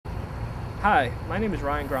Hi, my name is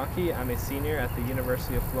Ryan Gronke. I'm a senior at the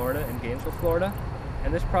University of Florida in Gainesville, Florida,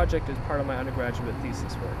 and this project is part of my undergraduate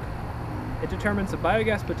thesis work. It determines the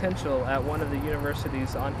biogas potential at one of the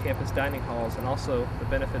university's on-campus dining halls and also the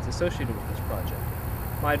benefits associated with this project.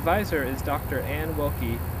 My advisor is Dr. Ann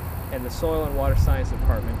Wilkie in the Soil and Water Science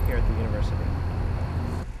Department here at the university.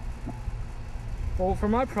 Well, for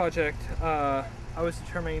my project, I was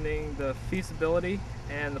determining the feasibility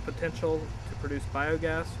and the potential to produce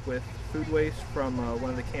biogas with food waste from one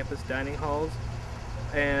of the campus dining halls.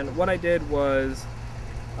 And what I did was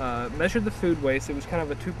measure the food waste. It was kind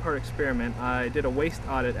of a two-part experiment. I did a waste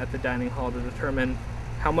audit at the dining hall to determine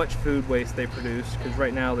how much food waste they produce, because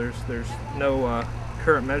right now there's no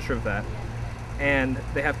current measure of that. And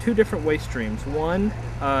they have two different waste streams. One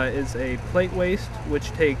is a plate waste,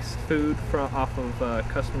 which takes food off of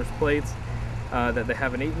customers' plates that they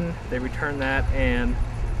haven't eaten. They return that, and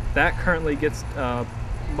that currently gets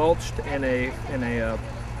mulched in a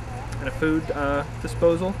food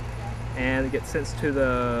disposal, and it gets sent to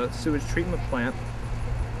the sewage treatment plant.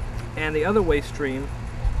 And the other waste stream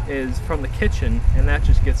is from the kitchen, and that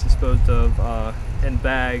just gets disposed of in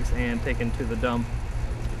bags and taken to the dump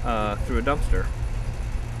through a dumpster.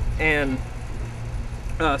 And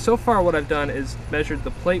so far what I've done is measured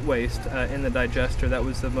the plate waste in the digester. That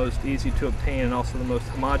was the most easy to obtain and also the most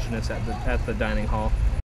homogeneous at the dining hall.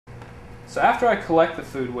 So after I collect the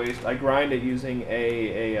food waste, I grind it using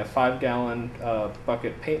a 5-gallon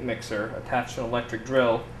bucket paint mixer attached to an electric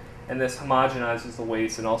drill, and this homogenizes the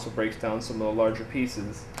waste and also breaks down some of the larger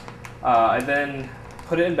pieces. I then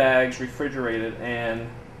put it in bags, refrigerate it, and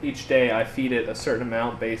each day I feed it a certain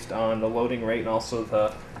amount based on the loading rate and also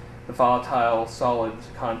the volatile solids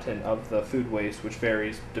content of the food waste, which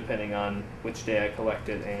varies depending on which day I collect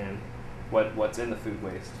it and what's in the food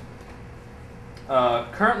waste.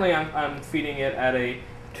 Currently I'm feeding it at a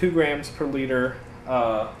 2 grams per liter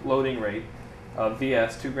loading rate of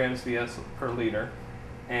VS, 2 grams VS per liter,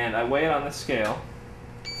 and I weigh it on the scale.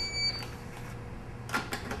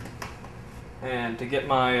 And to get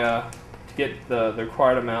the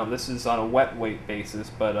required amount, this is on a wet weight basis,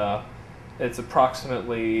 but it's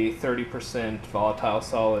approximately 30% volatile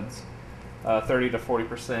solids, 30 to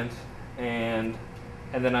 40%, and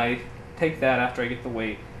then I take that after I get the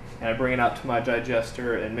weight, and I bring it out to my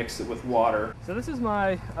digester and mix it with water. So this is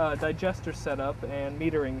my digester setup and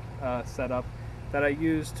metering setup that I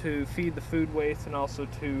use to feed the food waste and also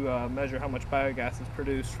to measure how much biogas is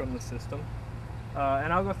produced from the system.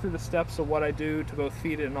 And I'll go through the steps of what I do to both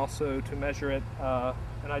feed it and also to measure it,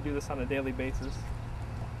 and I do this on a daily basis.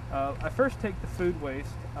 I first take the food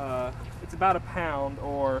waste. It's about a pound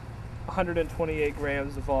or 128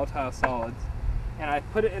 grams of volatile solids, and I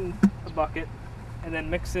put it in a bucket and then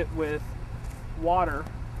mix it with water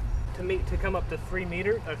to come up to 3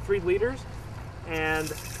 liters, and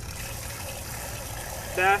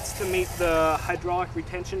that's to meet the hydraulic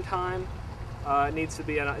retention time. It needs to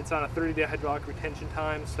be it's on a 30-day hydraulic retention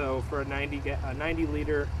time. So for a 90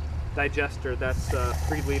 liter digester, that's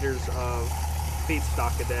 3 liters of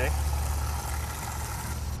feedstock a day.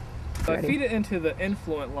 So I feed it into the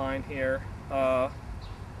influent line here, and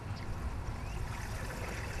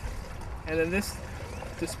then this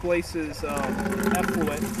displaces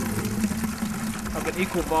effluent of an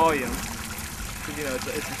equal volume, because you know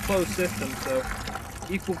it's a closed system, so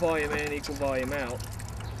equal volume in, equal volume out.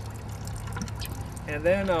 And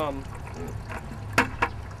then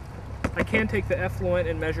I can take the effluent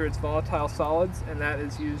and measure its volatile solids, and that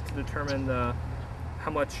is used to determine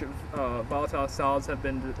how much volatile solids have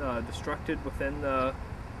been destructed within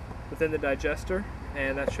the digester,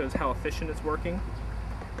 and that shows how efficient it's working.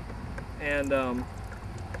 And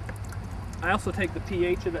I also take the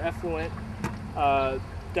pH of the effluent.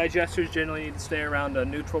 Digesters generally need to stay around a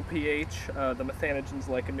neutral pH. The methanogens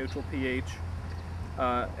like a neutral pH.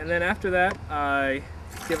 And then after that, I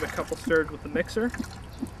give it a couple stirs with the mixer,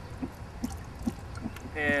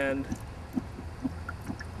 and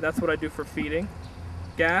that's what I do for feeding.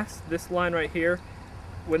 Gas, this line right here,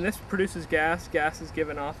 when this produces gas, gas is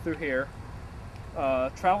given off through here,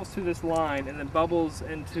 travels through this line, and then bubbles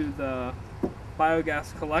into the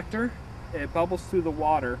biogas collector. It bubbles through the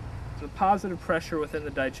water. The positive pressure within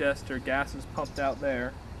the digester, gas is pumped out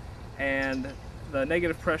there, and the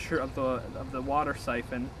negative pressure of the water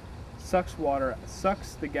siphon sucks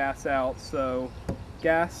the gas out. So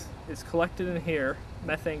gas is collected in here,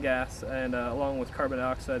 methane gas, and along with carbon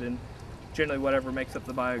dioxide and generally whatever makes up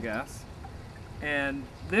the biogas. And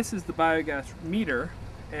this is the biogas meter,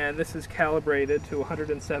 and this is calibrated to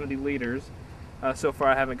 170 liters. So far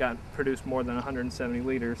I haven't produced more than 170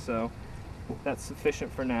 liters, so that's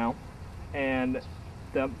sufficient for now. And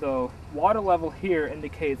the water level here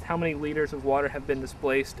indicates how many liters of water have been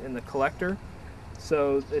displaced in the collector.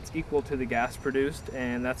 So it's equal to the gas produced,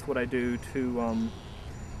 and that's what I do to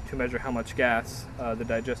measure how much gas the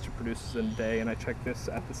digester produces in a day. And I check this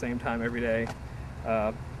at the same time every day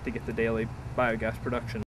to get the daily biogas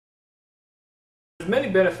production. There's many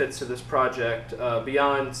benefits to this project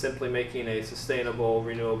beyond simply making a sustainable,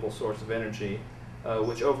 renewable source of energy,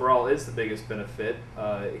 which overall is the biggest benefit.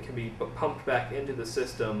 It can be pumped back into the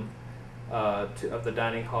system of the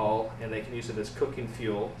dining hall, and they can use it as cooking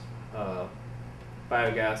fuel.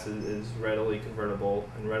 Biogas is readily convertible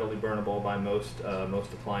and readily burnable by most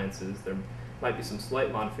appliances. There might be some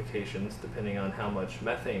slight modifications depending on how much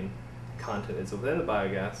methane content is within the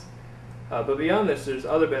biogas. But beyond this, there's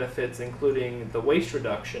other benefits, including the waste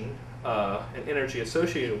reduction and energy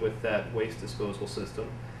associated with that waste disposal system.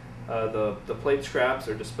 The plate scraps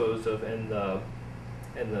are disposed of in the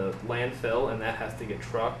landfill, and that has to get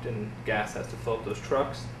trucked, and gas has to fill up those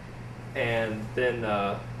trucks. And then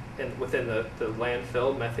within the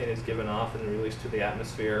landfill, methane is given off and released to the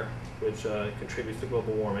atmosphere, which contributes to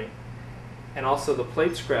global warming. And also the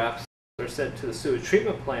plate scraps are sent to the sewage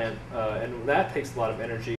treatment plant, and that takes a lot of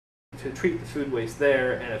energy to treat the food waste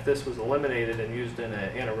there. And if this was eliminated and used in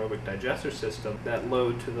an anaerobic digester system, that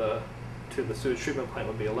load to the sewage treatment plant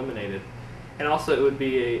would be eliminated. And also it would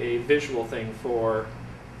be a visual thing for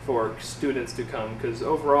students to come, because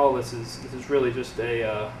overall this is really just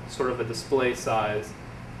a sort of a display size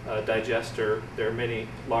digester. There are many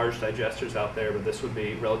large digesters out there, but this would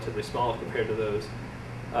be relatively small compared to those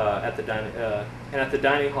at the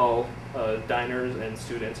dining hall. Diners and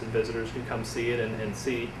students and visitors can come see it and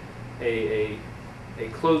see a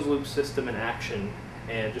closed loop system in action,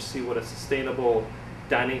 and just see what a sustainable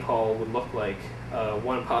dining hall would look like.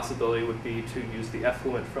 One possibility would be to use the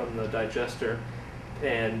effluent from the digester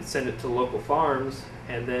and send it to local farms,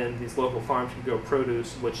 and then these local farms could grow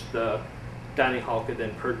produce, which the dining hall could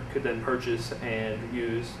then purchase and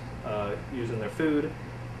use in their food,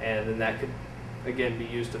 and then that could again be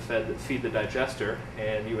used to feed the digester,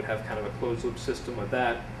 and you would have kind of a closed loop system with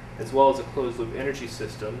that, as well as a closed loop energy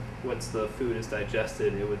system. Once the food is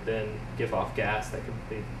digested, it would then give off gas that could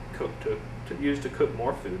be cooked used to cook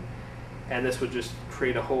more food, and this would just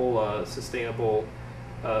create a whole sustainable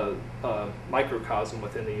microcosm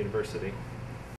within the university.